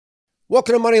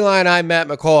Welcome to Moneyline. I'm Matt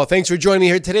McCall. Thanks for joining me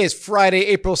here. Today is Friday,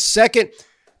 April 2nd.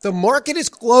 The market is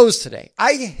closed today.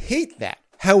 I hate that.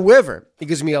 However, it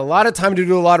gives me a lot of time to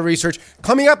do a lot of research.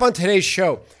 Coming up on today's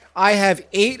show, I have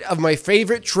 8 of my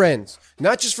favorite trends,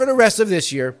 not just for the rest of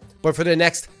this year, but for the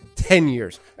next 10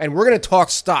 years. And we're going to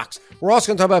talk stocks. We're also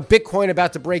going to talk about Bitcoin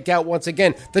about to break out once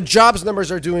again. The jobs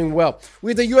numbers are doing well.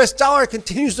 The US dollar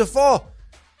continues to fall,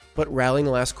 but rallying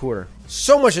the last quarter.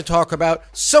 So much to talk about,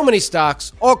 so many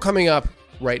stocks, all coming up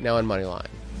right now on Moneyline.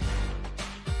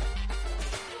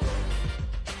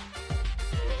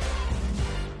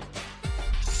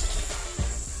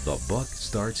 The buck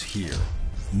starts here.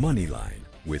 Moneyline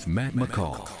with Matt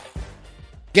McCall.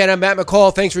 Again, I'm Matt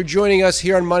McCall. Thanks for joining us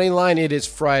here on Moneyline. It is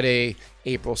Friday,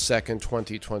 April 2nd,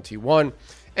 2021.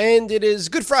 And it is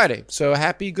Good Friday. So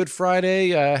happy Good Friday.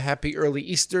 Happy early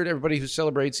Easter to everybody who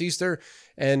celebrates Easter.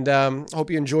 And hope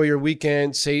you enjoy your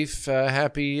weekend, safe,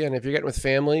 happy. And if you're getting with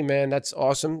family, man, that's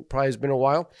awesome. Probably has been a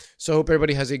while. So hope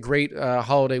everybody has a great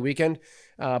holiday weekend.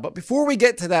 But before we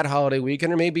get to that holiday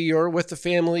weekend, or maybe you're with the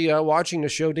family watching the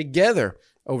show together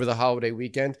over the holiday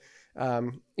weekend,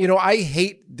 I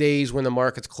hate days when the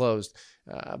market's closed,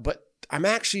 but I'm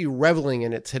actually reveling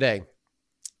in it today.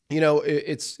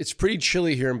 It's pretty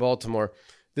chilly here in Baltimore.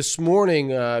 This morning,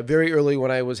 very early when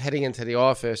I was heading into the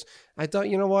office, I thought,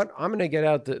 you know what? I'm going to get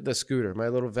out the scooter, my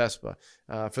little Vespa,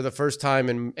 for the first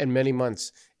time in many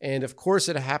months. And of course,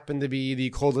 it happened to be the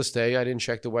coldest day. I didn't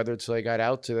check the weather until I got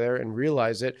out to there and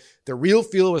realized it. The real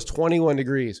feel was 21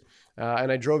 degrees.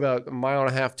 And I drove out 1.5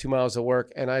 miles, 2 miles to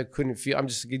work, and I couldn't feel. I'm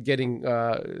just getting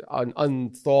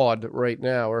unthawed right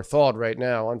now,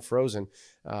 unfrozen.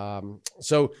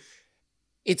 So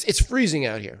it's freezing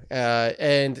out here,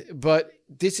 but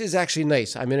this is actually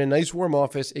nice. I'm in a nice warm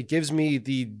office. It gives me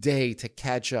the day to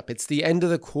catch up. It's the end of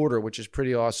the quarter, which is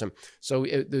pretty awesome. So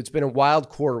it's been a wild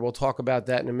quarter. We'll talk about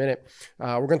that in a minute.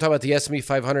 We're going to talk about the S&P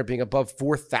 500 being above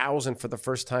 4,000 for the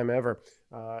first time ever.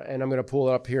 And I'm going to pull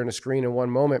it up here on the screen in one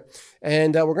moment.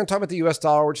 And we're going to talk about the US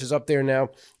dollar, which is up there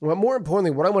now. But more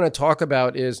importantly, what I want to talk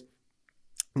about is,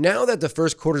 now that the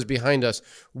first quarter is behind us,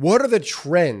 what are the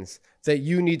trends that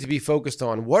you need to be focused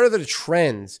on? What are the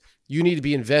trends you need to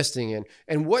be investing in?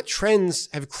 And what trends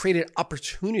have created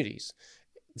opportunities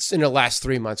in the last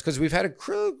 3 months? Because we've had a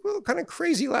kind of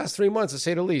crazy last 3 months, to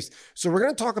say the least. So we're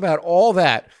going to talk about all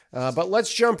that. But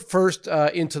let's jump first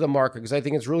into the market, because I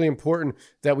think it's really important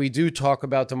that we do talk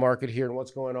about the market here and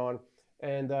what's going on.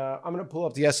 And I'm going to pull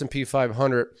up the S&P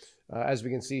 500, as we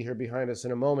can see here behind us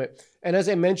in a moment. And as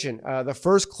I mentioned, the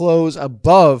first close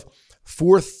above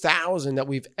 4,000 that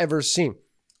we've ever seen.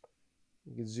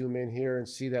 You can zoom in here and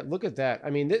see that. Look at that. I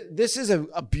mean, this is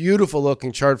a beautiful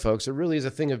looking chart, folks. It really is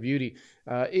a thing of beauty.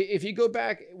 If you go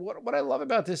back, what I love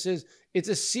about this is it's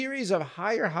a series of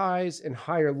higher highs and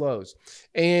higher lows.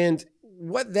 And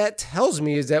what that tells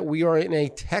me is that we are in a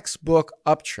textbook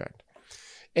uptrend.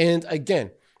 And again,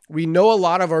 we know a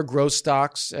lot of our growth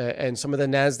stocks and some of the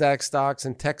NASDAQ stocks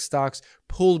and tech stocks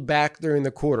pulled back during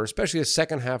the quarter, especially the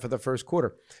second half of the first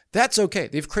quarter. That's okay.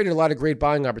 They've created a lot of great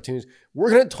buying opportunities. We're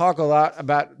going to talk a lot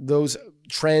about those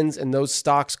trends and those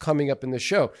stocks coming up in the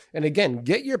show. And again,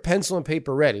 get your pencil and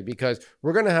paper ready, because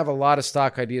we're going to have a lot of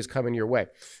stock ideas coming your way.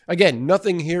 Again,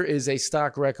 nothing here is a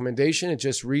stock recommendation. It's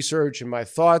just research and my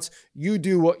thoughts. You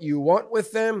do what you want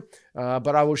with them,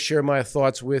 but I will share my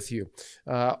thoughts with you.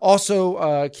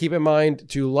 Also, keep in mind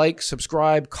to like,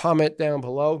 subscribe, comment down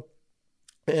below.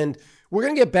 And we're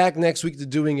going to get back next week to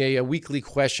doing a weekly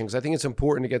question, because I think it's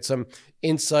important to get some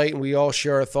insight and we all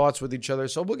share our thoughts with each other.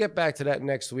 So we'll get back to that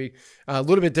next week. A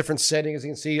little bit different setting. As you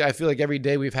can see, I feel like every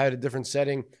day we've had a different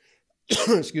setting.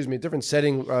 Different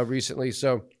setting recently.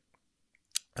 So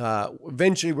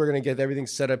eventually we're going to get everything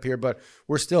set up here, but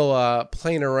we're still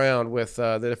playing around with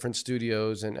the different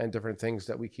studios and different things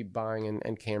that we keep buying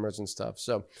and cameras and stuff.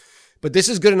 But this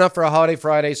is good enough for a holiday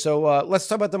Friday. So let's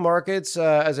talk about the markets.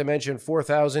 As I mentioned,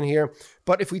 4,000 here.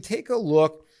 But if we take a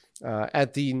look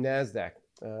at the NASDAQ,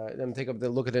 take a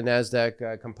look at the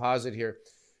NASDAQ composite here.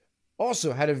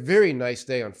 Also had a very nice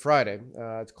day on Friday.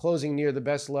 It's closing near the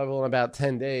best level in about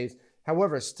 10 days.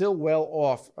 However, still well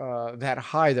off that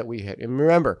high that we hit. And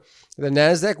remember, the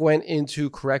NASDAQ went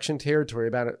into correction territory,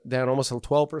 down almost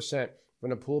 12%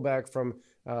 from a pullback from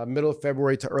middle of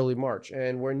February to early March.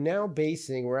 And we're now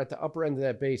we're at the upper end of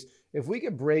that base. If we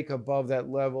could break above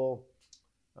that level,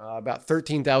 about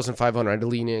 13,500, I had to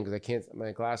lean in because I can't,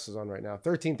 my glasses on right now,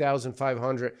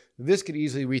 13,500, this could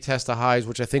easily retest the highs,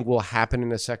 which I think will happen in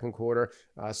the second quarter.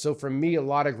 So for me, a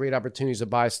lot of great opportunities to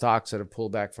buy stocks that have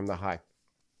pulled back from the high.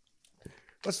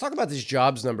 Let's talk about this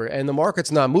jobs number. And the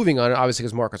market's not moving on it, obviously,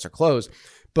 because markets are closed.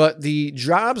 But the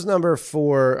jobs number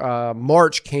for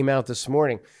March came out this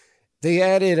morning.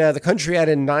 The country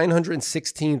added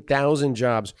 916,000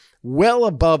 jobs, well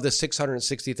above the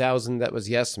 660,000 that was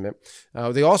the estimate.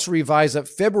 They also revised up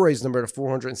February's number to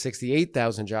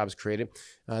 468,000 jobs created.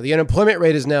 The unemployment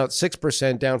rate is now at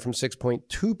 6%, down from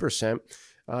 6.2%.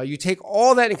 You take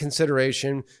all that in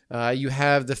consideration. You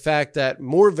have the fact that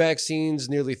more vaccines,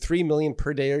 nearly 3 million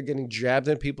per day, are getting jabbed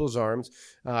in people's arms.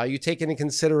 You take into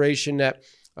consideration that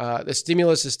the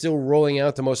stimulus is still rolling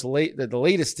out. The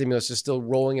latest stimulus is still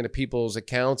rolling into people's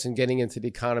accounts and getting into the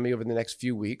economy over the next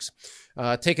few weeks.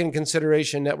 Taking into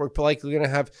consideration that we're likely going to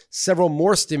have several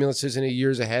more stimuluses in the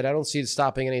years ahead. I don't see it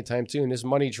stopping anytime soon. This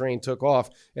money train took off.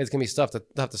 It's going to be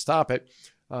tough to stop it.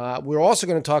 We're also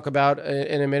going to talk about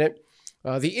in a minute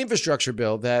the infrastructure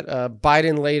bill that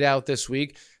Biden laid out this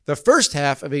week. The first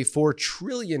half of a $4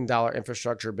 trillion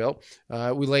infrastructure bill.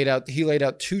 He laid out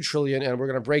 $2 trillion, and we're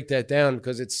going to break that down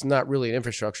because it's not really an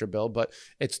infrastructure bill, but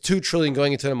it's $2 trillion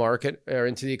going into the market or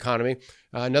into the economy.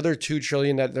 Another $2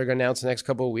 trillion that they're going to announce the next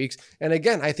couple of weeks. And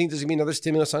again, I think there's going to be another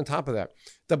stimulus on top of that.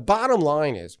 The bottom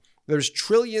line is there's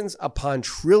trillions upon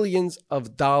trillions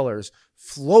of dollars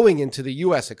flowing into the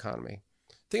U.S. economy.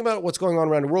 Think about what's going on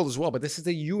around the world as well, but this is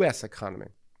the U.S. economy.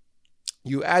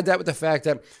 You add that with the fact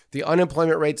that the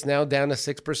unemployment rate's now down to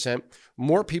 6%.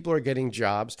 More people are getting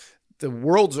jobs.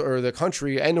 The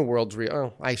country and the world's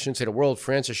I shouldn't say the world.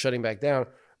 France is shutting back down,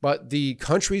 but the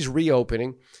country's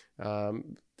reopening. The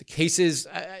cases,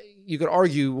 you could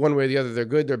argue one way or the other. They're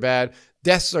good, they're bad.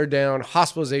 Deaths are down.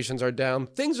 Hospitalizations are down.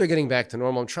 Things are getting back to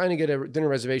normal. I'm trying to get a dinner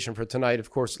reservation for tonight. Of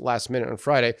course, last minute on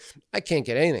Friday. I can't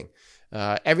get anything.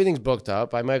 Everything's booked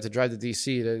up. I might have to drive to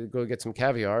D.C. to go get some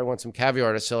caviar. I want some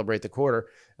caviar to celebrate the quarter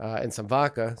and some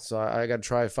vodka. So I got to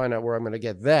try to find out where I'm going to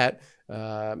get that.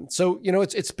 So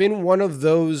it's been one of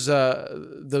those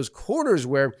quarters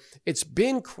where it's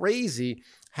been crazy.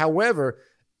 However,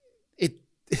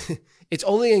 it's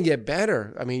only going to get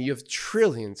better. I mean, you have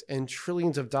trillions and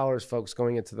trillions of dollars, folks,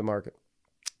 going into the market.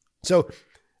 So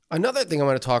another thing I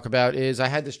want to talk about is I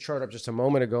had this chart up just a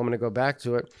moment ago. I'm going to go back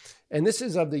to it. And this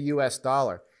is of the U.S.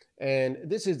 dollar. And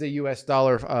this is the U.S.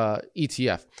 dollar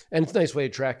ETF. And it's a nice way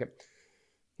to track it.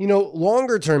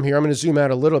 Longer term here, I'm going to zoom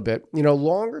out a little bit.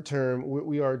 Longer term,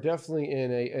 we are definitely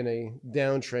in a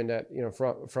downtrend that,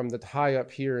 from the high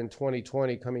up here in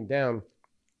 2020 coming down.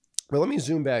 But let me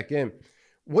zoom back in.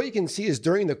 What you can see is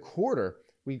during the quarter,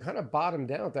 we kind of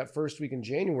bottomed out that first week in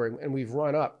January, and we've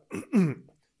run up.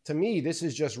 To me, this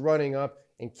is just running up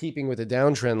and keeping with the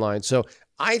downtrend line. So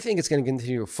I think it's going to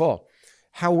continue to fall.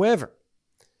 However,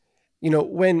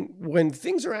 when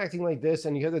things are acting like this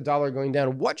and you hear the dollar going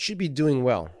down, what should be doing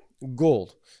well?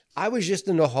 Gold. I was just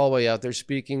in the hallway out there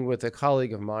speaking with a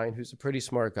colleague of mine who's a pretty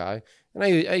smart guy. And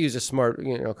I use a smart,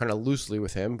 kind of loosely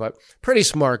with him, but pretty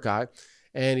smart guy.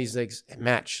 And he's like,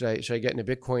 Matt, should I get into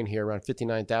Bitcoin here around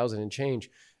 59,000 and change?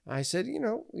 I said,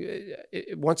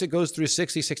 once it goes through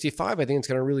 60, 65, I think it's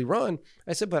going to really run.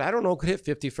 I said, but I don't know. It could hit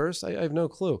 50 first. I have no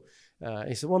clue.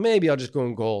 He said, well, maybe I'll just go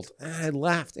in gold. I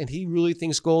laughed. And he really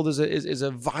thinks gold is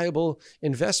a viable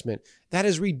investment. That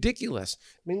is ridiculous.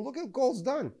 I mean, look at gold's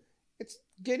done. It's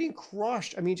getting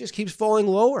crushed. I mean, it just keeps falling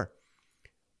lower.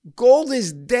 Gold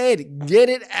is dead. Get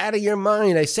it out of your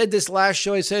mind. I said this last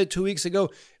show. I said it 2 weeks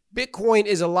ago. Bitcoin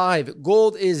is alive.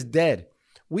 Gold is dead.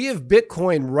 We have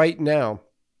Bitcoin right now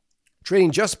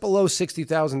trading just below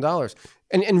 $60,000.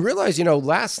 And realize,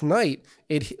 last night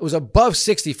it was above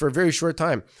 60 for a very short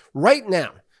time. Right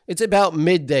now, it's about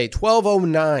midday,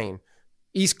 12:09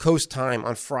 East Coast time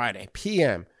on Friday,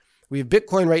 PM. We have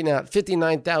Bitcoin right now at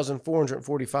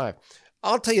 59,445.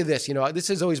 I'll tell you this, this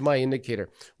is always my indicator.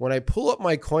 When I pull up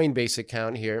my Coinbase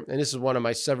account here, and this is one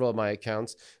of several of my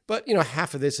accounts, but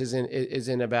half of this is in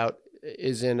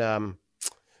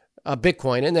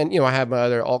Bitcoin, and then I have my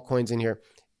other altcoins in here.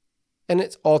 And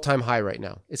it's all-time high right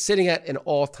now. It's sitting at an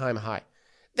all-time high.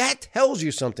 That tells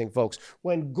you something, folks.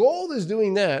 When gold is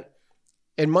doing that,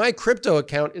 and my crypto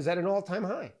account is at an all-time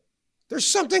high, there's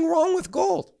something wrong with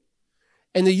gold.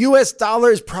 And the U.S.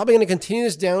 dollar is probably going to continue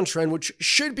this downtrend, which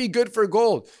should be good for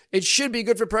gold. It should be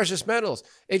good for precious metals.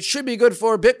 It should be good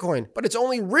for Bitcoin. But it's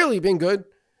only really been good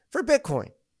for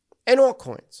Bitcoin and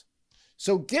altcoins.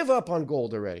 So give up on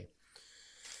gold already.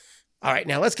 All right,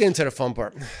 now let's get into the fun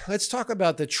part. Let's talk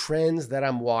about the trends that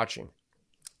I'm watching.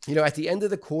 At the end of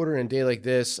the quarter and a day like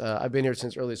this, I've been here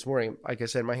since early this morning. Like I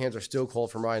said, my hands are still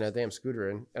cold from riding that damn scooter,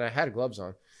 and I had gloves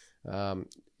on.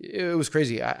 It was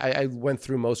crazy. I went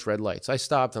through most red lights. I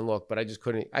stopped and looked, but I just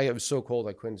couldn't. I was so cold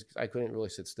I couldn't really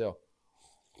sit still.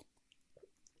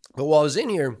 But while I was in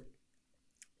here,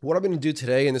 what I'm going to do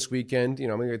today and this weekend, I'm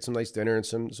going to get some nice dinner and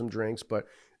some drinks, but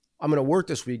I'm going to work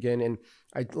this weekend, and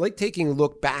I like taking a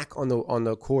look back on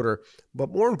the quarter, but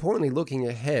more importantly, looking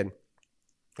ahead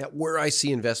at where I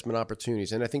see investment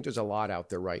opportunities. And I think there's a lot out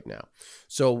there right now.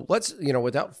 So let's,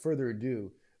 without further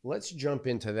ado, let's jump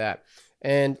into that.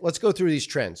 And let's go through these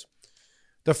trends.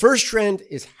 The first trend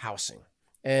is housing.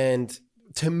 And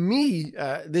to me,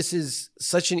 this is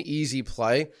such an easy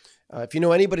play. If you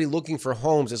know anybody looking for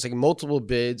homes, it's like multiple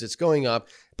bids, it's going up.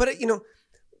 But,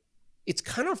 it's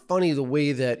kind of funny the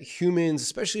way that humans,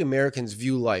 especially Americans,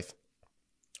 view life.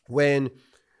 When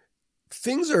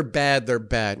things are bad, they're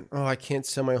bad. Oh, I can't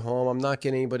sell my home. I'm not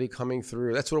getting anybody coming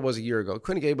through. That's what it was a year ago.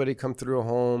 Couldn't get anybody come through a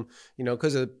home,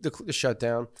 because of the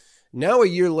shutdown. Now, a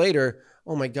year later,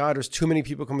 oh my God, there's too many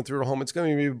people coming through a home. It's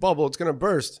going to be a bubble. It's going to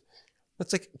burst.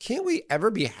 It's like, can't we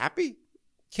ever be happy?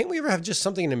 Can't we ever have just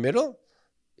something in the middle?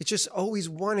 It's just always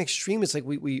one extreme. It's like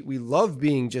we love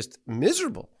being just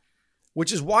miserable,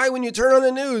 which is why when you turn on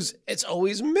the news, it's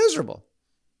always miserable.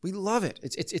 We love it.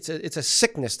 It's a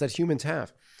sickness that humans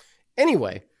have.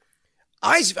 Anyway,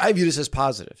 I view this as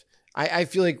positive. I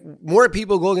feel like more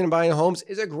people going and buying homes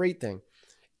is a great thing.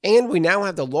 And we now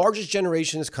have the largest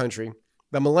generation in this country,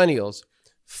 the millennials,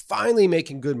 finally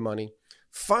making good money,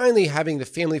 finally having the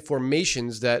family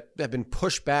formations that have been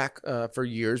pushed back for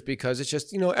years because it's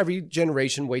just, every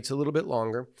generation waits a little bit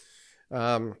longer.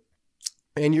 And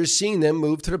you're seeing them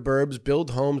move to the burbs,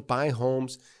 build homes, buy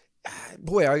homes.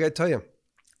 Boy, I got to tell you,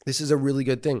 this is a really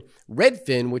good thing.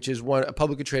 Redfin, which is a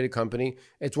publicly traded company,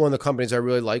 it's one of the companies I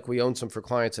really like. We own some for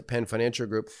clients at Penn Financial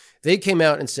Group. They came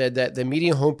out and said that the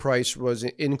median home price was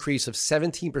an increase of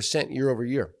 17% year over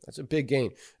year. That's a big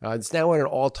gain. It's now at an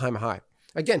all-time high.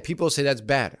 Again, people say that's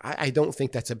bad. I don't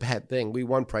think that's a bad thing. We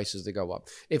want prices to go up.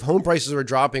 If home prices were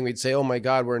dropping, we'd say, oh my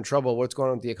God, we're in trouble. What's going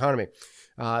on with the economy?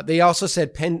 They also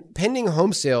said pending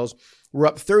home sales were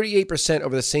up 38%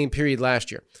 over the same period last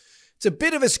year. It's a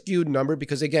bit of a skewed number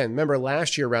because, again, remember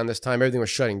last year around this time, everything was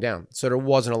shutting down. So there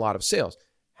wasn't a lot of sales.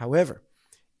 However,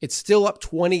 it's still up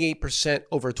 28%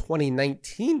 over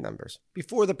 2019 numbers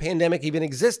before the pandemic even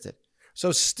existed.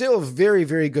 So still very,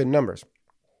 very good numbers.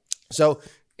 So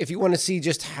if you want to see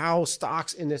just how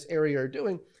stocks in this area are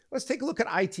doing, let's take a look at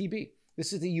ITB.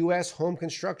 This is the U.S. home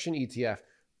construction ETF.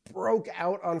 Broke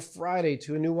out on Friday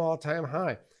to a new all-time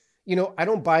high. I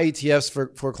don't buy ETFs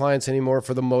for clients anymore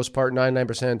for the most part, 99%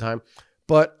 of the time.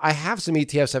 But I have some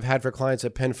ETFs I've had for clients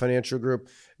at Penn Financial Group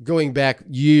going back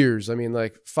years. I mean,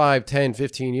 like 5, 10,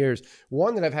 15 years.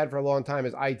 One that I've had for a long time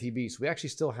is ITB. So we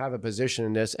actually still have a position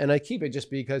in this. And I keep it just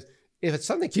because if it's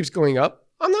something that keeps going up,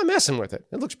 I'm not messing with it.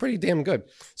 It looks pretty damn good.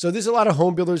 So there's a lot of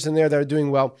home builders in there that are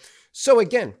doing well. So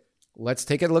again, let's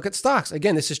take a look at stocks.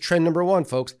 Again, this is trend number one,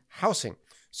 folks, housing.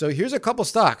 So here's a couple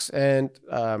stocks. And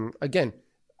again,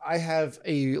 I have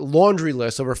a laundry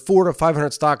list over 400 to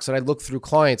 500 stocks that I look through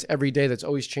clients every day that's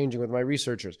always changing with my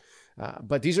researchers.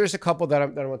 But these are just a couple that I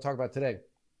want to talk about today.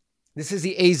 This is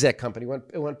the AZEK company.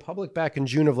 It went public back in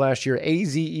June of last year.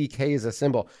 AZEK is a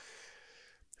symbol.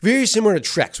 Very similar to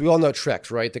Trex. We all know Trex,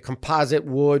 right? The composite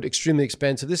wood, extremely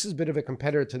expensive. This is a bit of a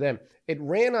competitor to them. It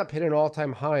ran up, hit an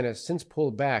all-time high, and has since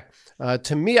pulled back.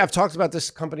 To me, I've talked about this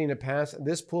company in the past.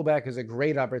 This pullback is a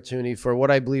great opportunity for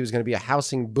what I believe is going to be a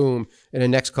housing boom in the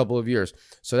next couple of years.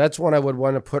 So that's one I would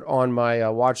want to put on my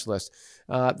watch list.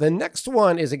 The next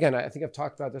one is, again, I think I've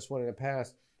talked about this one in the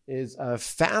past, is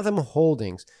Fathom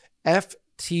Holdings.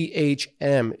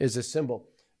 FTHM is a symbol.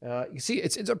 You see,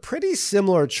 it's a pretty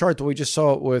similar chart to what we just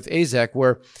saw with AZEK,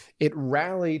 where it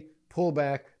rallied, pulled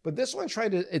back, but this one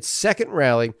tried its second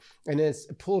rally, and then it's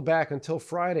pulled back until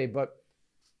Friday. But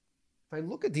if I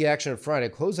look at the action on Friday,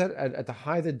 closed at the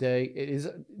high of the day, it is,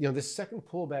 the second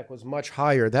pullback was much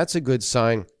higher. That's a good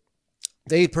sign.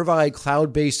 They provide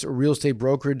cloud-based real estate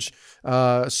brokerage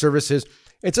services.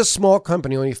 It's a small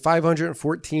company, only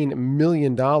 $514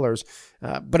 million.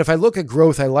 But if I look at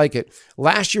growth, I like it.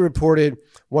 Last year reported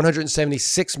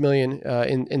 $176 million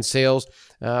in sales.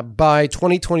 By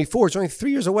 2024, it's only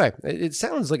 3 years away. It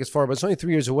sounds like it's far, but it's only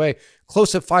 3 years away.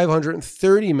 Close to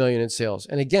 $530 million in sales.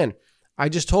 And again, I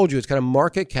just told you it's got a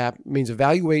market cap, means a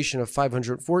valuation of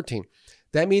 514.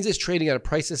 That means it's trading at a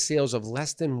price of sales of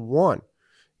less than 1.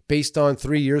 Based on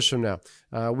 3 years from now.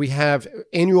 We have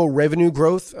annual revenue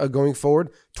growth going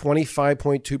forward,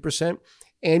 25.2%.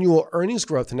 Annual earnings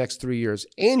growth the next 3 years,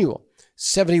 annual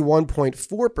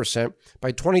 71.4%.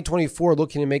 By 2024,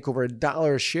 looking to make over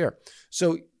 $1 a share.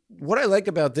 So what I like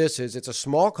about this is it's a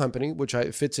small company, which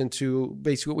fits into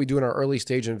basically what we do in our early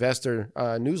stage investor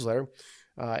newsletter.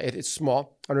 It's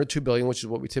small, under $2 billion, which is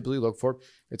what we typically look for.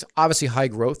 It's obviously high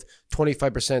growth,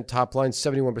 25% top line,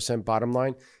 71% bottom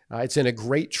line. It's in a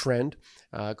great trend,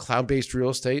 cloud-based real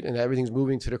estate, and everything's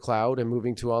moving to the cloud and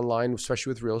moving to online,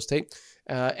 especially with real estate.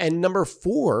 And number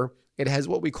 4, it has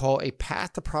what we call a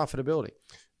path to profitability.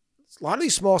 A lot of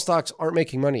these small stocks aren't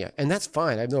making money yet, and that's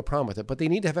fine. I have no problem with it, but they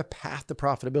need to have a path to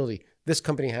profitability. This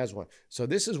company has one. So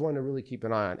this is one to really keep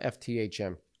an eye on,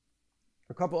 FTHM.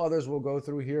 A couple others we'll go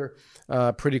through here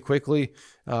pretty quickly.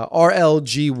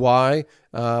 RLGY,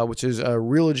 which is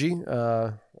Realogy.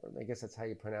 I guess that's how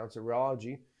you pronounce it,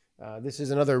 Realogy. This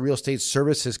is another real estate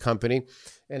services company.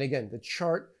 And again, the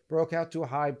chart broke out to a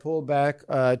high, pulled back,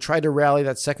 tried to rally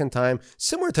that second time,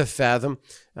 similar to Fathom.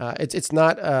 It's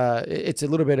not. It's a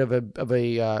little bit of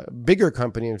a bigger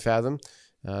company in Fathom.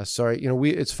 Sorry,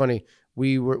 it's funny.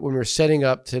 When we were setting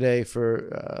up today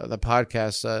for the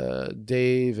podcast,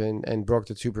 Dave and Brooke,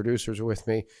 the 2 producers, were with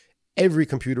me. Every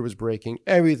computer was breaking.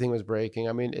 Everything was breaking.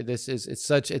 I mean,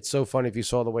 it's so funny if you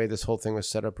saw the way this whole thing was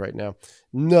set up right now.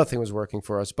 Nothing was working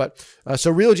for us. But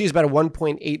so Realogy is about a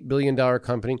 $1.8 billion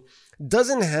company.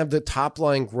 Doesn't have the top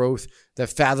line growth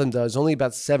that Fathom does, only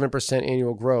about 7%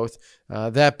 annual growth.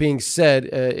 That being said,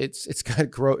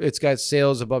 it's got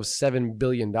sales above $7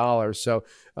 billion. So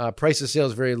price of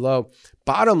sales very low.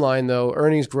 Bottom line, though,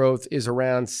 earnings growth is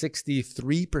around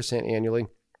 63% annually.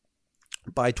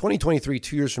 By 2023,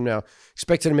 2 years from now,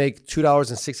 expected to make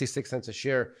 $2.66 a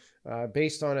share,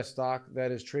 based on a stock that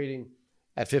is trading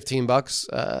at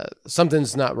 $15.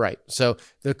 Something's not right. So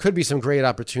there could be some great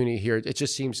opportunity here. It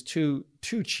just seems too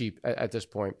cheap at this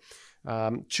point.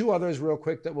 2 others real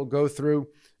quick that we'll go through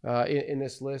in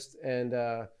this list.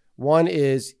 And one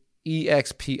is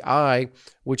EXPI,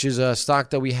 which is a stock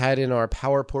that we had in our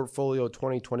Power Portfolio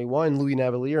 2021, Louis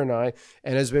Navalier and I.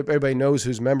 And as everybody knows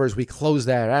who's members, we closed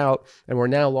that out. And we're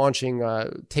now launching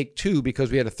Take 2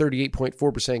 because we had a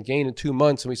 38.4% gain in 2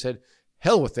 months. And we said,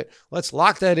 hell with it. Let's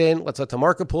lock that in. Let's let the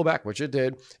market pull back, which it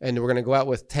did. And we're going to go out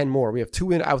with 10 more. We have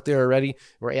 2 out there already.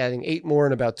 We're adding 8 more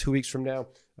in about 2 weeks from now.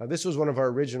 This was one of our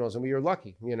originals, and we were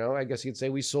lucky. I guess you could say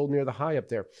we sold near the high up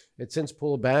there. It's since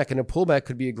pulled back, and a pullback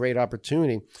could be a great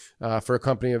opportunity for a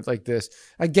company like this.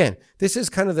 Again, this is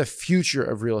kind of the future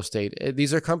of real estate.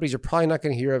 These are companies you're probably not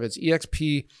going to hear of. It's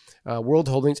EXP World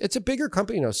Holdings. It's a bigger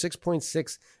company,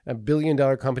 $6.6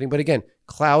 billion company. But again,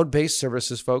 cloud-based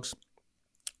services, folks.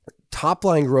 Top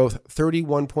line growth,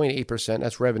 31.8%.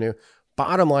 That's revenue.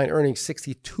 Bottom line earnings,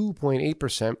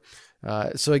 62.8%.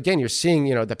 So again, you're seeing,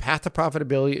 the path to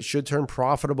profitability. It should turn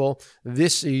profitable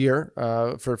this year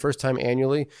for the first time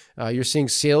annually. You're seeing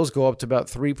sales go up to about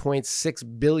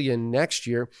 $3.6 billion next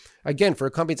year. Again, for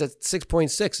a company that's at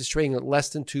 6.6, it's trading at less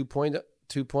than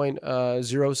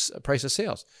 2.0 price of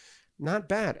sales. Not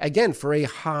bad. Again, for a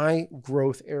high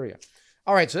growth area.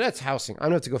 All right, so that's housing. I'm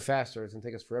going to have to go faster. It's going to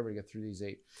take us forever to get through these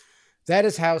 8. That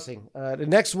is housing. The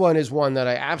next one is one that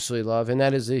I absolutely love, and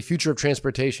that is the future of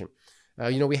transportation.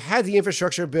 We had the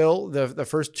infrastructure bill, the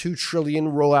first $2 trillion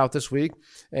roll out this week,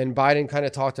 and Biden kind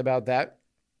of talked about that.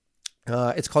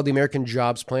 It's called the American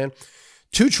Jobs Plan.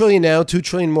 $2 trillion now, $2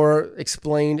 trillion more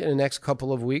explained in the next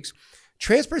couple of weeks.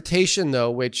 Transportation, though,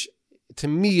 which to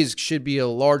me should be a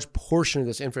large portion of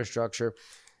this infrastructure,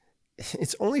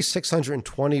 it's only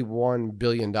 $621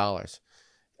 billion.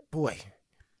 Boy,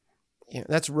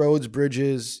 that's roads,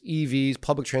 bridges, EVs,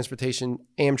 public transportation,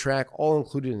 Amtrak, all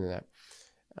included in that.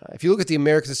 If you look at the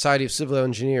American Society of Civil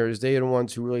Engineers, they are the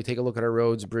ones who really take a look at our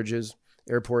roads, bridges,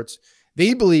 airports.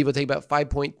 They believe it'll take about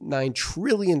 $5.9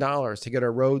 trillion to get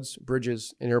our roads,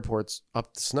 bridges, and airports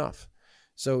up to snuff.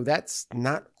 So that's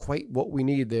not quite what we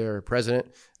need there,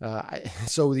 President.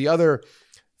 So the other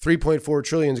 $3.4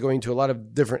 trillion is going to a lot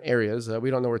of different areas.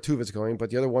 We don't know where 2 of it's going, but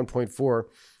the other 1.4,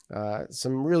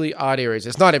 some really odd areas.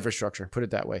 It's not infrastructure, put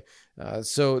it that way.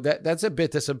 So that's a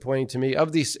bit disappointing to me.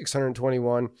 Of these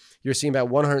 621, you're seeing about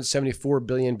 174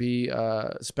 billion be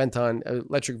spent on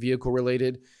electric vehicle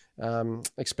related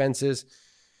expenses.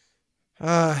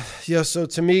 So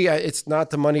to me, it's not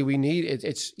the money we need.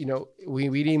 It's we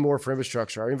need more for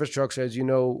infrastructure. Our infrastructure, as you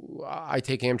know, I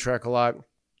take Amtrak a lot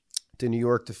to New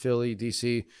York, to Philly,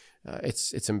 DC.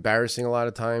 It's embarrassing a lot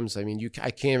of times. I mean,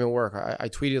 I can't even work. I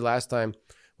tweeted last time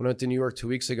when I went to New York 2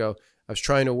 weeks ago. I was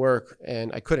trying to work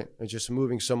and I couldn't. It was just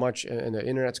moving so much, and the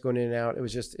internet's going in and out. It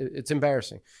was just, it's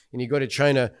embarrassing. And you go to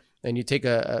China and you take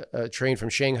a train from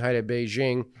Shanghai to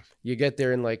Beijing. You get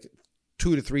there in like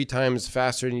 2 to 3 times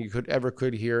faster than you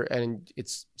could here. And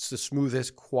it's the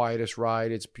smoothest, quietest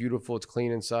ride. It's beautiful. It's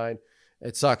clean inside.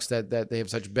 It sucks that they have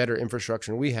such better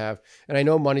infrastructure than we have. And I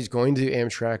know money's going to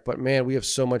Amtrak, but man, we have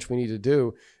so much we need to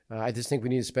do. I just think we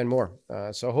need to spend more.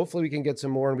 So hopefully we can get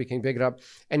some more and we can pick it up.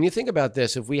 And you think about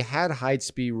this, if we had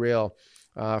high-speed rail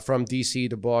from DC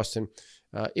to Boston,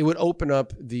 it would open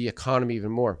up the economy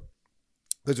even more,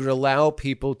 because it would allow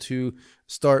people to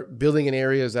start building in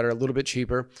areas that are a little bit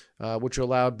cheaper, which will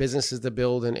allow businesses to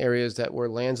build in areas where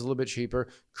land's a little bit cheaper,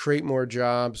 create more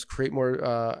jobs, create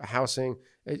more housing.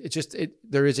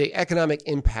 There is a economic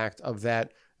impact of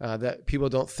that that people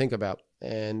don't think about.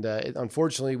 And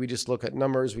unfortunately, we just look at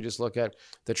numbers. We just look at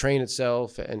the train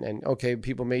itself, and okay,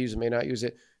 people may use it, may not use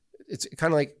it. It's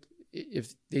kind of like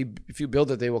if you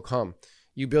build it, they will come.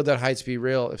 You build that high-speed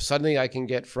rail. If suddenly I can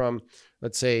get from,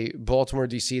 let's say, Baltimore,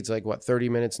 D.C., it's like, 30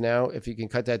 minutes now. If you can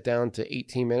cut that down to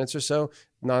 18 minutes or so,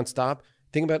 nonstop,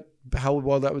 think about how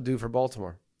well that would do for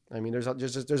Baltimore. I mean, there's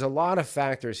a lot of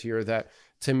factors here that,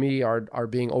 to me, are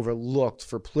being overlooked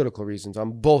for political reasons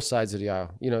on both sides of the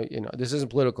aisle. You know, this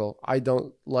isn't political. I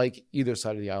don't like either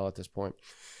side of the aisle at this point.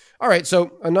 All right,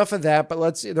 so enough of that.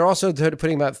 But they're also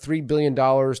putting about $3 billion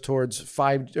towards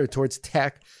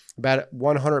tech, about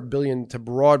 $100 billion to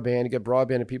broadband, to get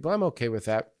broadband to people. I'm okay with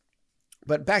that.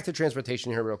 But back to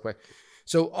transportation here real quick.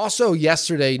 So also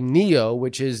yesterday, NIO,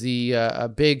 which is the a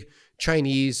big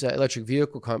Chinese electric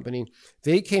vehicle company,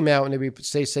 they came out and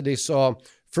they said they saw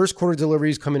first quarter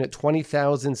deliveries come in at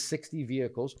 20,060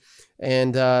 vehicles.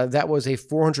 And that was a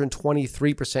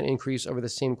 423% increase over the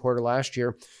same quarter last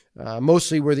year.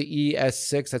 Mostly were the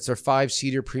ES6, that's their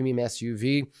 5-seater premium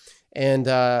SUV. And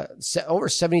over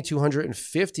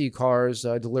 7,250 cars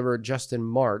delivered just in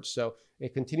March. So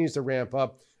it continues to ramp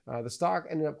up. The stock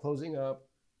ended up closing up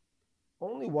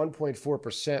only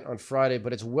 1.4% on Friday,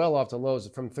 but it's well off the lows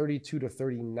from 32 to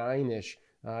 39-ish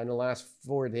in the last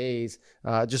 4 days.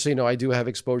 Just so you know, I do have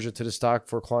exposure to the stock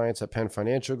for clients at Penn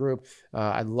Financial Group.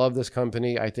 I love this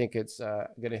company. I think it's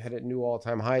going to hit a new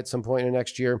all-time high at some point in the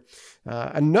next year.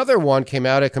 Another one came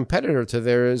out, a competitor to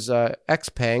theirs,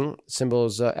 XPeng, symbol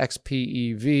is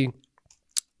XPEV.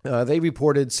 They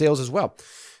reported sales as well.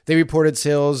 They reported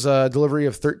sales delivery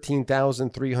of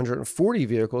 13,340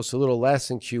 vehicles, so a little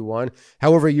less in Q1.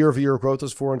 However, year-over-year growth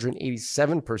was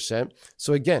 487%.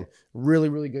 So again, really,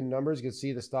 really good numbers. You can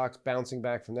see the stock's bouncing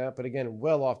back from that. But again,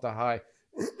 well off the high,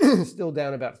 still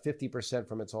down about 50%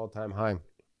 from its all-time high.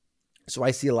 So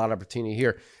I see a lot of opportunity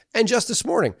here. And just this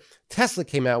morning, Tesla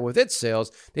came out with its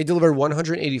sales. They delivered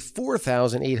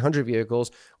 184,800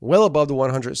 vehicles, well above the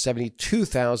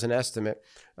 172,000 estimate.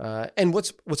 And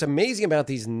what's amazing about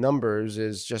these numbers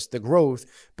is just the growth,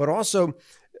 but also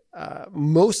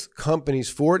most companies,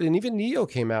 Ford and even NIO,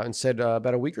 came out and said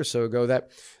about a week or so ago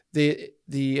that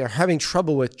they are having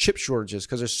trouble with chip shortages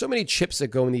because there's so many chips that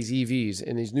go in these EVs,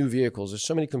 in these new vehicles. There's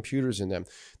so many computers in them.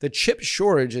 The chip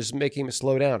shortage is making them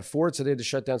slow down. Ford said they had to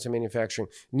shut down some manufacturing.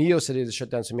 NIO said they had to shut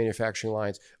down some manufacturing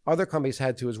lines. Other companies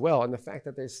had to as well. And the fact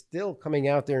that they're still coming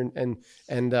out there and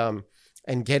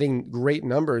getting great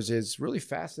numbers is really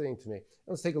fascinating to me.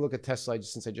 Let's take a look at Tesla,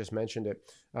 since I just mentioned it.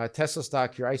 Tesla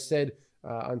stock here, I said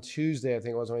on Tuesday, I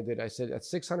think it was when I did, I said at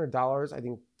 $600, I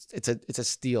think it's a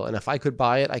steal. And if I could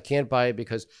buy it, I can't buy it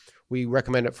because we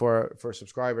recommend it for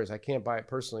subscribers. I can't buy it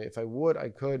personally. If I would, I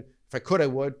could. If I could, I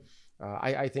would.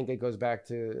 I think it goes back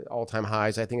to all-time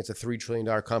highs. I think it's a $3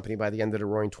 trillion company by the end of the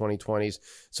roaring 2020s.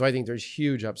 So I think there's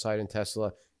huge upside in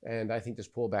Tesla. And I think this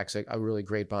pullback's a really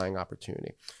great buying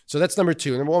opportunity. So that's number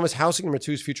two. Number one was housing. Number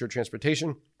two is future of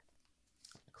transportation.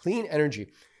 Clean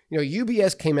energy. You know,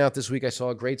 UBS came out this week. I saw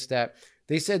a great stat.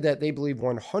 They said that they believe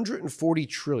 $140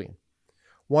 trillion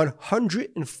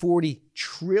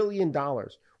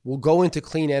will go into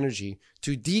clean energy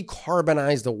to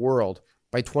decarbonize the world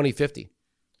by 2050.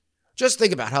 Just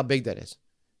think about how big that is.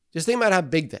 Just think about how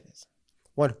big that is.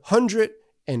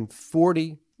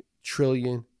 $140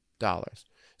 trillion.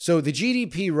 So the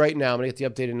GDP right now, I'm going to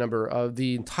get the updated number of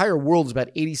the entire world, is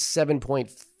about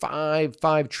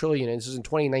 $87.55 trillion. And this is in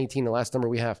 2019, the last number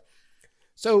we have.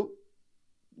 So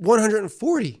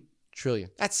 140 trillion.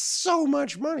 That's so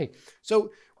much money.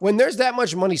 So when there's that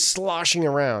much money sloshing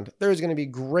around, there's going to be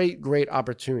great, great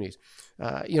opportunities.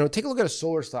 Take a look at the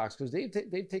solar stocks because they've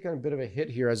taken a bit of a hit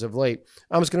here as of late.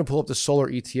 I'm just going to pull up the solar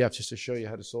ETF just to show you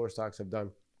how the solar stocks have done.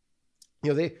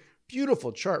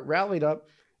 Beautiful chart, rallied up.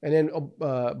 And then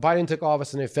Biden took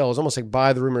office and they fell. It was almost like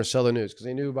buy the rumor, sell the news, because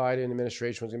they knew Biden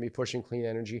administration was going to be pushing clean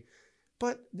energy.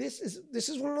 But this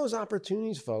is one of those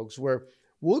opportunities, folks, where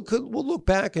we'll look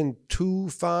back in 2,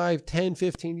 5, 10,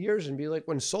 15 years and be like,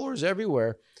 when solar's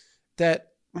everywhere, that,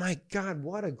 my God,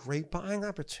 what a great buying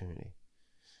opportunity.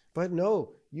 But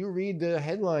no, you read the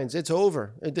headlines, it's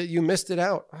over. You missed it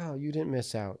out. Oh, you didn't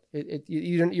miss out.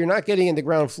 You're not getting in the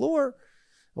ground floor.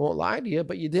 won't lie to you,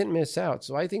 but you didn't miss out.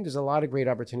 So I think there's a lot of great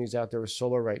opportunities out there with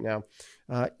solar right now.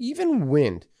 Even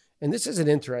wind. And this is an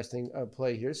interesting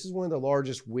play here. This is one of the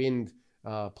largest wind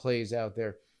plays out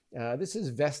there. This is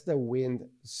Vesta Wind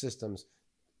Systems.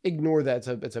 Ignore that.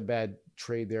 It's a bad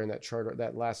trade there in that chart,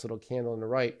 that last little candle on the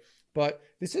right. But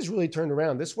this has really turned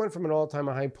around. This went from an all-time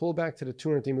high, pulled back to the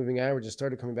 200-day moving average and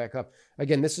started coming back up.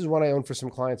 Again, this is one I own for some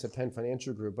clients at Penn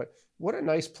Financial Group. But what a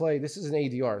nice play. This is an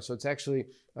ADR. So it's actually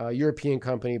a European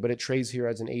company, but it trades here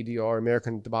as an ADR,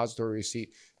 American Depository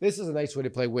Receipt. This is a nice way to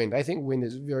play wind. I think wind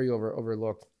is very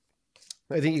overlooked.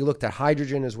 I think you looked at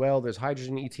hydrogen as well. There's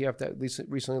hydrogen ETF that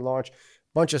recently launched.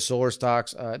 Bunch of solar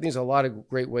stocks. I think there's a lot of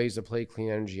great ways to play clean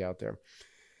energy out there.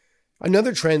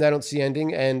 Another trend I don't see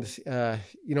ending, and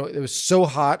it was so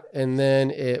hot, and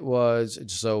then it was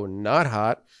so not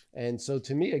hot. And so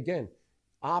to me, again,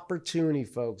 opportunity,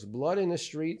 folks. Blood in the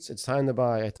streets. It's time to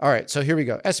buy. All right, so here we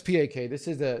go. SPAK. This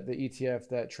is the ETF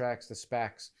that tracks the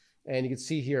SPACs. And you can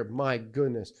see here, my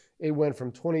goodness, it went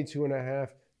from 22.5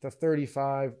 to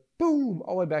 35. Boom,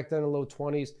 all the way back down to low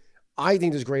 20s. I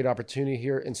think there's great opportunity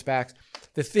here in SPACs.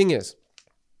 The thing is,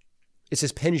 it's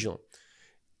this pendulum.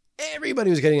 Everybody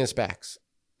was getting in SPACs.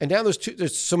 And now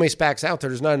there's so many SPACs out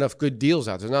there, there's not enough good deals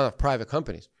out there. There's not enough private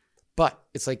companies. But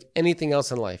it's like anything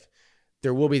else in life.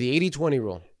 There will be the 80-20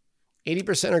 rule.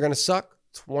 80% are going to suck.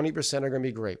 20% are going to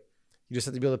be great. You just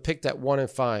have to be able to pick that 1 in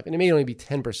 5. And it may only be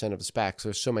 10% of the SPACs.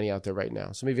 There's so many out there right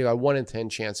now. So maybe you got a 1 in 10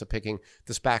 chance of picking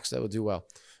the SPACs that will do well.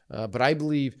 But I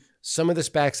believe some of the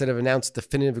SPACs that have announced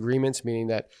definitive agreements, meaning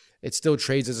that it still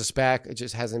trades as a SPAC, it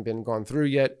just hasn't been gone through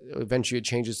yet. Eventually it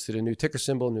changes to the new ticker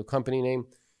symbol, new company name,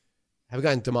 have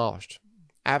gotten demolished,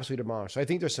 absolutely demolished. So I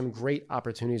think there's some great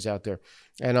opportunities out there.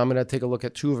 And I'm going to take a look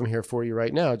at 2 of them here for you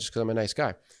right now, just because I'm a nice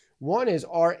guy. One is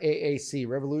RAAC,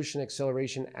 Revolution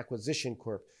Acceleration Acquisition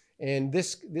Corp. And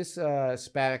this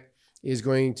SPAC is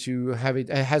going to have it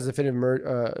has a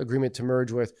definitive agreement to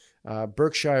merge with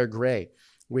Berkshire Grey,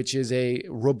 which is a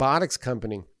robotics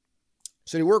company.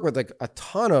 So they work with like a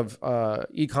ton of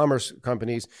e-commerce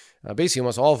companies, basically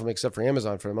almost all of them except for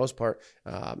Amazon for the most part,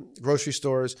 grocery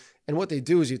stores. And what they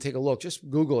do is you take a look, just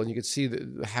Google, and you can see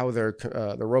how their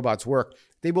robots work.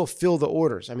 They will fill the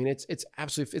orders. I mean, it's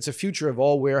a future of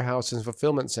all warehouses and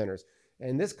fulfillment centers.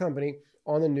 And this company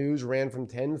on the news ran from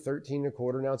 10.13 a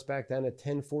quarter. Now it's back down to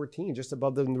 10.14, just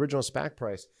above the original SPAC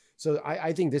price. So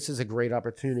I think this is a great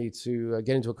opportunity to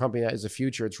get into a company that is the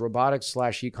future. It's robotics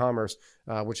 / e-commerce,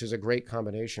 which is a great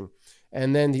combination.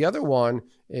 And then the other one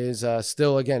is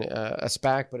still, again, a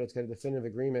SPAC, but it's got a definitive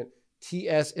agreement.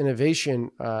 TS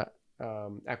Innovation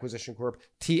Acquisition Corp,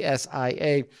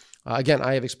 TSIA. Again,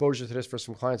 I have exposure to this for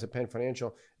some clients at Penn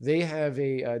Financial. They have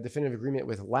a definitive agreement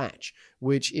with Latch,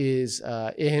 which is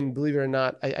in, believe it or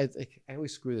not, I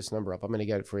always screw this number up. I'm going to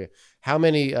get it for you. How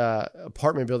many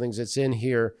apartment buildings it's in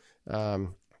here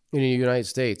in the United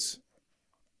States?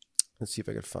 Let's see if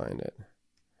I could find it.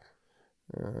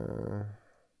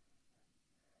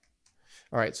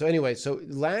 All right. So anyway, so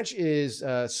Latch is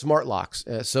smart locks.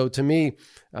 So to me,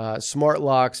 smart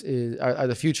locks are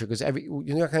the future, because you're not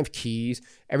going to have keys.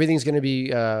 Everything's going to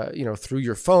be through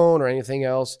your phone or anything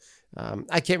else.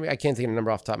 I can't think of a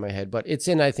number off the top of my head, but it's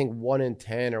in, I think, 1 in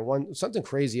 10 or something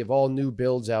crazy of all new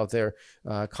builds out there,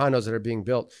 condos that are being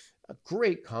built. A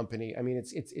great company. I mean,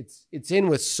 it's in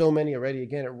with so many already.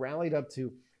 Again, it rallied up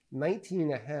to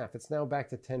 19.5. It's now back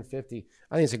to 10.50.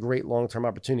 I think it's a great long-term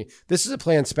opportunity. This is a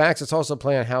play on SPACs. It's also a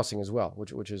play on housing as well,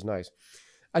 which is nice.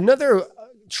 Another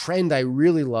trend I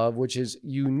really love, which is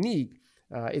unique,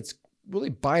 it's really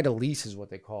buy to lease is what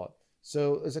they call it.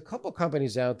 So there's a couple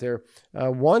companies out there.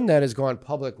 One that has gone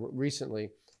public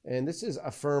recently, and this is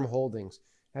Affirm Holdings.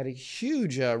 Had a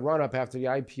huge run up after the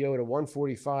IPO to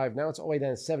 145. Now it's all the way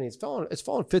down to 70. It's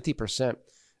fallen 50%.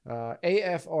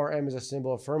 AFRM is a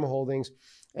symbol of Affirm Holdings.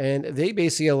 And they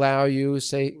basically allow you,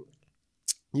 say,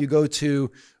 you go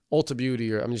to Ulta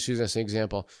Beauty, or I'm just using this as an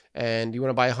example, and you want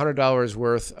to buy $100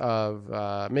 worth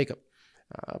of makeup,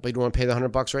 but you don't want to pay the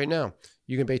 $100 right now.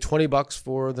 You can pay $20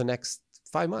 for the next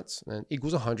 5 months, and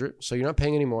equals 100. So you're not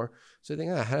paying anymore. So you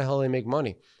think, how the hell do they make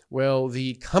money? Well,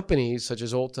 the companies such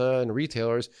as Ulta and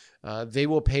retailers, they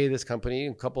will pay this company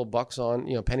a couple of bucks on,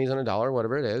 pennies on a dollar,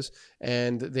 whatever it is,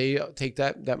 and they take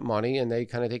that money and they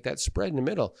kind of take that spread in the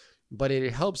middle. But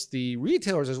it helps the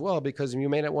retailers as well, because you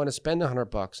may not want to spend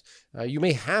 $100. You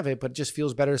may have it, but it just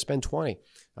feels better to spend 20.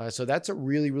 So that's a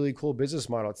really, really cool business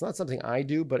model. It's not something I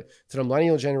do, but to the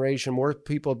millennial generation, more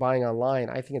people buying online,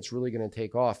 I think it's really going to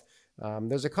take off.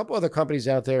 There's a couple other companies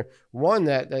out there. One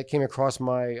that came across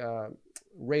my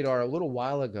radar a little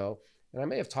while ago, and I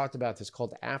may have talked about this,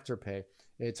 called Afterpay.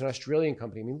 It's an Australian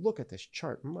company. I mean, look at this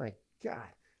chart. My God.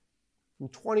 from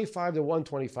 25 to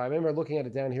 125. I remember looking at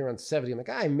it down here on 70. I'm like,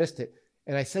 I missed it.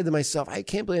 And I said to myself, I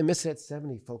can't believe I missed it at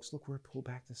 70, folks. Look where it pulled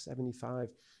back to 75.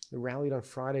 It rallied on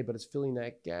Friday, but it's filling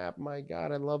that gap. My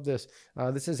God, I love this.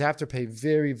 This is Afterpay.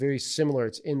 Very, very similar.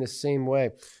 It's in the same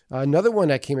way. Another one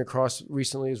that came across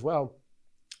recently as well,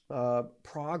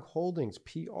 Prague Holdings,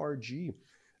 PRG.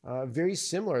 Very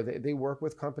similar. They work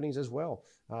with companies as well.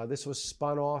 This was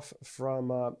spun off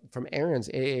from Aaron's,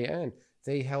 AAN.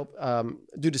 They help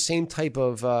do the same type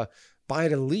of buy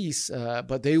to lease,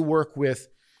 but they work with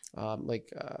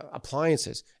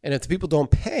appliances. And if the people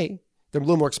don't pay, they're a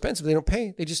little more expensive. They don't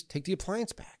pay. They just take the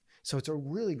appliance back. So it's a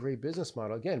really great business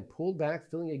model. Again, pulled back,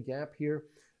 filling a gap here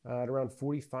at around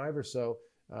 45 or so.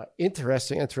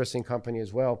 Interesting company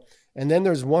as well. And then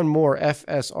there's one more,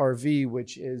 FSRV,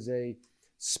 which is a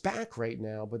SPAC right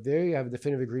now, but there you have a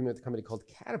definitive agreement with a company called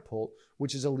Catapult,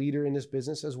 which is a leader in this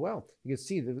business as well. You can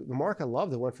see the market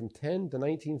loved it. Went from 10 to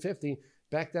 1950,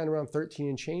 back down around 13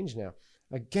 and change now.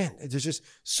 Again, there's just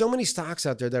so many stocks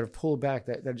out there that have pulled back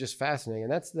that are just fascinating.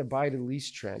 And that's the buy to lease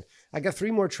trend. I got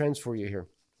 3 more trends for you here.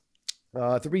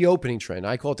 The reopening trend.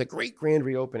 I call it the great grand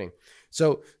reopening.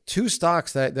 So 2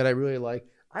 stocks that I really like.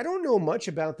 I don't know much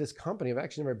about this company. I've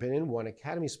actually never been in one,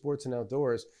 Academy Sports and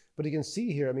Outdoors. But you can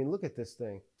see here, I mean, look at this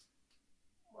thing.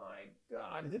 My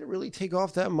God, did it really take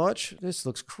off that much? This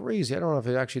looks crazy. I don't know if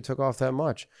it actually took off that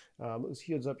much.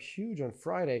 It was up huge on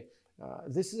Friday.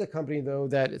 This is a company, though,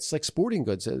 that it's like sporting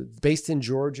goods, based in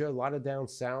Georgia, a lot of down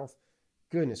south.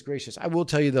 Goodness gracious. I will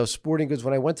tell you, though, sporting goods,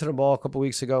 when I went to the mall a couple of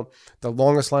weeks ago, the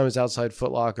longest line was outside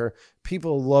Foot Locker.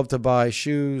 People love to buy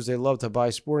shoes. They love to buy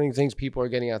sporting things. People are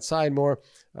getting outside more.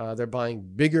 They're buying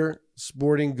bigger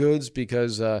sporting goods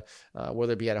because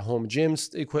whether it be at a home gym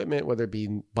equipment, whether it be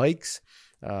bikes.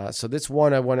 So this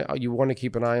one you want to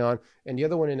keep an eye on. And the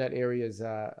other one in that area is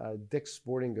Dick's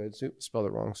Sporting Goods. Oops, spelled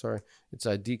it wrong. Sorry. It's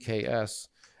DKS.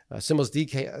 Symbols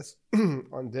DKS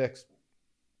on Dick's.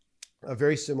 A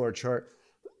very similar chart.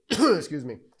 Excuse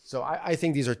me. So I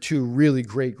think these are 2 really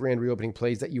great grand reopening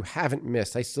plays that you haven't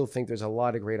missed. I still think there's a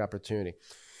lot of great opportunity.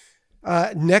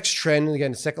 Next trend, and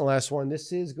again, the second last one,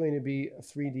 this is going to be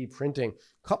 3D printing.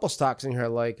 Couple stocks in here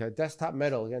like Desktop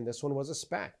Metal. Again, this one was a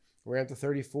SPAC. We're up to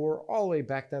 34, all the way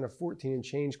back down to 14 and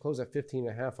change, closed at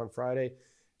 15.5 on Friday.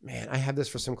 Man, I have this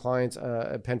for some clients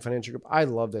at Penn Financial Group. I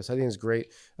love this. I think it's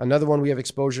great. Another one we have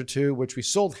exposure to, which we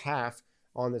sold half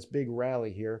on this big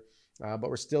rally here.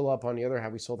 But we're still up on the other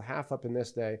half. We sold half up in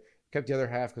this day, kept the other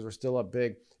half because we're still up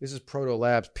big. This is Proto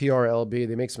Labs, PRLB.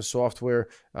 They make some software,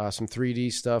 some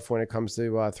 3D stuff when it comes to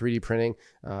 3D printing.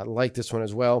 Like this one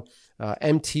as well.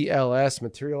 MTLS,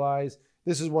 Materialize.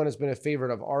 This is one that's been a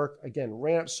favorite of ARC. Again,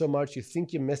 ran up so much. You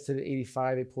think you missed it at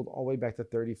 85. It pulled all the way back to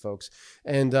 30, folks.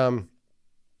 And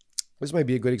this might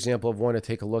be a good example of one to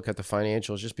take a look at the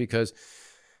financials just because,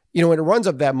 you know, when it runs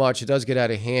up that much, it does get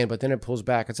out of hand, but then it pulls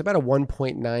back. It's about a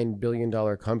 $1.9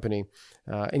 billion company.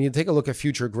 And you take a look at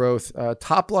future growth.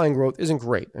 Top line growth isn't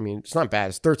great. I mean, it's not bad.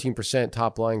 It's 13%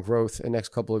 top line growth in the next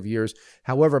couple of years.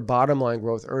 However, bottom line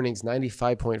growth, earnings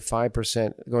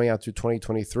 95.5% going out through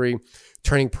 2023,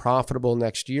 turning profitable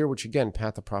next year, which again,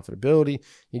 path to profitability.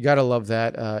 You got to love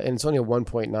that. And it's only a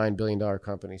 $1.9 billion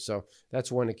company. So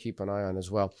that's one to keep an eye on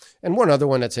as well. And one other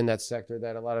one that's in that sector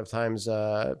that a lot of times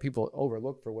people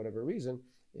overlook for whatever reason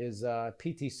is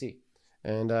PTC.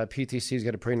 And PTC's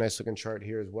got a pretty nice looking chart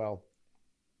here as well,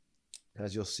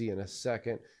 as you'll see in a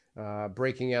second.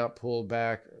 Breaking out, pulled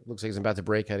back. Looks like it's about to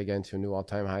break out again to a new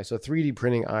all-time high. So 3D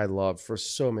printing I love for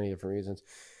so many different reasons.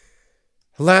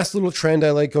 Last little trend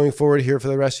I like going forward here for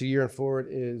the rest of the year and forward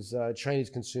is Chinese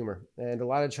consumer. And a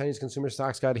lot of Chinese consumer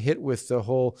stocks got hit with the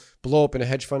whole blow up in a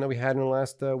hedge fund that we had in the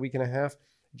last week and a half.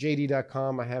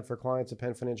 JD.com I have for clients at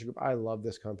Penn Financial Group. I love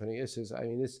this company. This is, I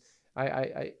mean, this,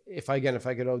 if I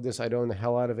could own this, I'd own the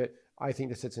hell out of it. I think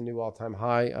this hits a new all-time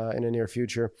high in the near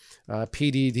future.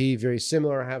 PDD, very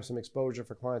similar. I have some exposure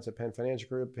for clients at Penn Financial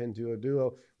Group,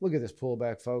 Pinduoduo. Look at this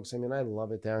pullback, folks. I mean, I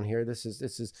love it down here.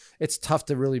 It's tough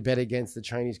to really bet against the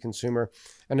Chinese consumer.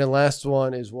 And the last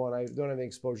one is one I don't have any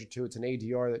exposure to. It's an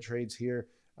ADR that trades here.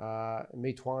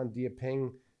 Meituan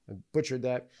Dianping. I butchered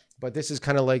that. But this is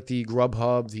kind of like the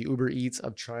Grubhub, the Uber Eats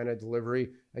of China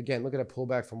delivery. Again, look at a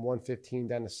pullback from 115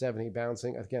 down to 70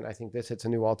 bouncing. Again, I think this hits a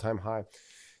new all-time high.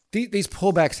 These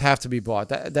pullbacks have to be bought.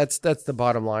 That's the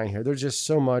bottom line here. There's just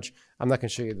so much. I'm not going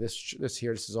to show you this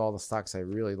here. This is all the stocks I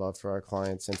really love for our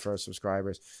clients and for our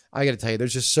subscribers. I got to tell you,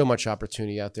 there's just so much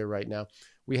opportunity out there right now.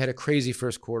 We had a crazy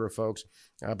first quarter, folks.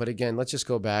 But again, let's just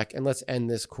go back and let's end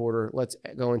this quarter. Let's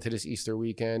go into this Easter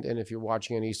weekend. And if you're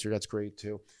watching on Easter, that's great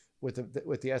too.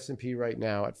 with the S&P right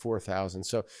now at 4,000.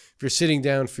 So if you're sitting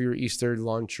down for your Easter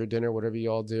lunch or dinner, whatever you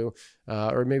all do,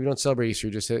 or maybe don't celebrate Easter,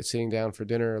 you're just sitting down for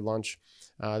dinner or lunch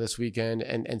this weekend,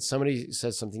 and somebody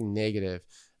says something negative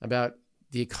about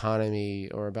the economy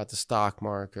or about the stock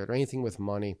market or anything with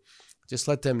money, just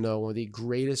let them know one of the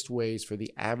greatest ways for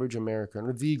the average American,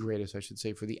 or the greatest, I should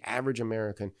say, for the average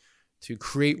American to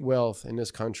create wealth in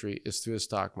this country is through the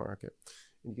stock market.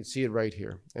 And you can see it right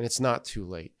here, and it's not too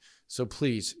late. So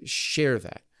please share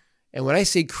that. And when I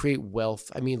say create wealth,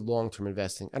 I mean long-term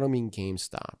investing. I don't mean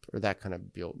GameStop or that kind of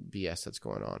BS that's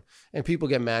going on. And people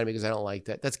get mad at me because I don't like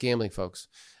that. That's gambling, folks.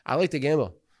 I like to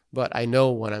gamble, but I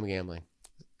know when I'm gambling.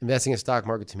 Investing in stock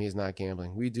market to me is not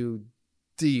gambling. We do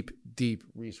deep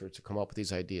research to come up with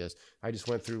these ideas. I just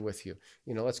went through with you.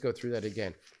 Let's go through that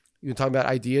again. You talk about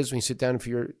ideas when you sit down for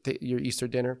your Easter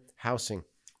dinner. Housing.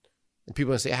 And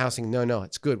people say housing. No,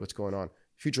 it's good. What's going on?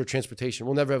 Future of transportation.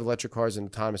 We'll never have electric cars and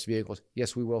autonomous vehicles.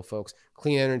 Yes, we will, folks.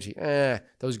 Clean energy.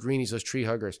 Those greenies, those tree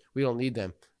huggers. We don't need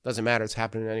them. Doesn't matter. It's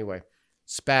happening anyway.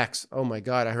 SPACs. Oh my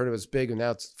God, I heard it was big and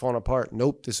now it's falling apart.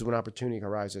 Nope, this is when opportunity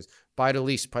arises. Buy to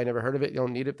lease. Probably never heard of it. You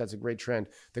don't need it. That's a great trend.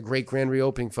 The great grand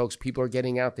reopening, folks. People are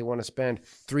getting out. They want to spend.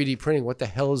 3D printing. What the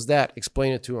hell is that?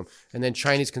 Explain it to them. And then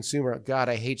Chinese consumer. God,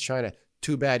 I hate China.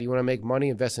 Too bad. You want to make money?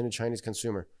 Invest in a Chinese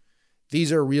consumer.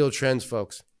 These are real trends,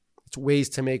 folks. It's ways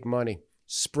to make money.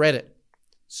 Spread it.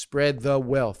 Spread the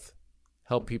wealth.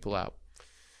 Help people out.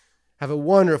 Have a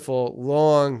wonderful,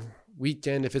 long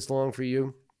weekend if it's long for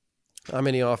you. I'm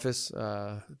in the office.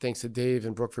 Thanks to Dave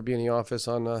and Brooke for being in the office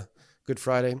on Good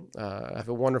Friday. Have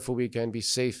a wonderful weekend. Be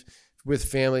safe with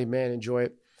family. Man, enjoy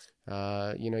it.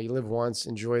 You live once.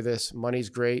 Enjoy this. Money's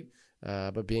great,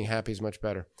 but being happy is much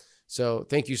better. So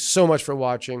thank you so much for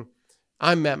watching.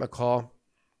 I'm Matt McCall,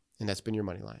 and that's been your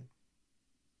Money Line.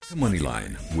 The Money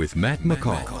Line with Matt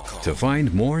McCall. To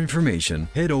find more information,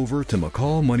 head over to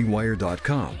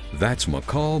McCallMoneyWire.com. That's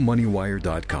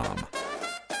McCallMoneyWire.com.